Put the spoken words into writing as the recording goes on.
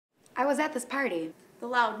I was at this party, The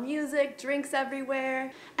loud music, drinks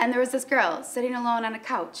everywhere. and there was this girl sitting alone on a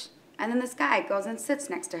couch, and then this guy goes and sits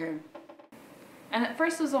next to her. And at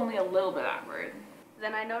first it was only a little bit awkward.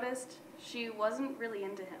 Then I noticed she wasn't really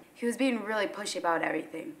into him. He was being really pushy about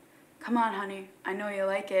everything. Come on, honey, I know you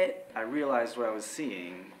like it. I realized what I was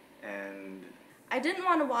seeing, and I didn't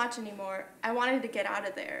want to watch anymore. I wanted to get out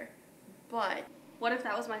of there. But what if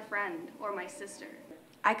that was my friend or my sister?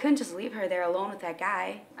 I couldn't just leave her there alone with that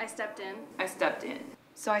guy. I stepped in. I stepped in.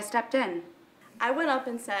 So I stepped in. I went up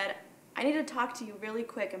and said, I need to talk to you really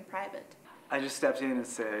quick in private. I just stepped in and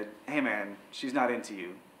said, "Hey man, she's not into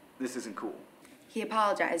you. This isn't cool." He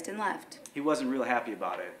apologized and left. He wasn't real happy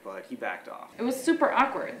about it, but he backed off. It was super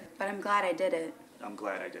awkward. But I'm glad I did it. I'm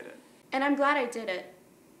glad I did it. And I'm glad I did it.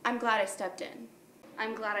 I'm glad I stepped in.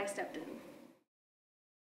 I'm glad I stepped in.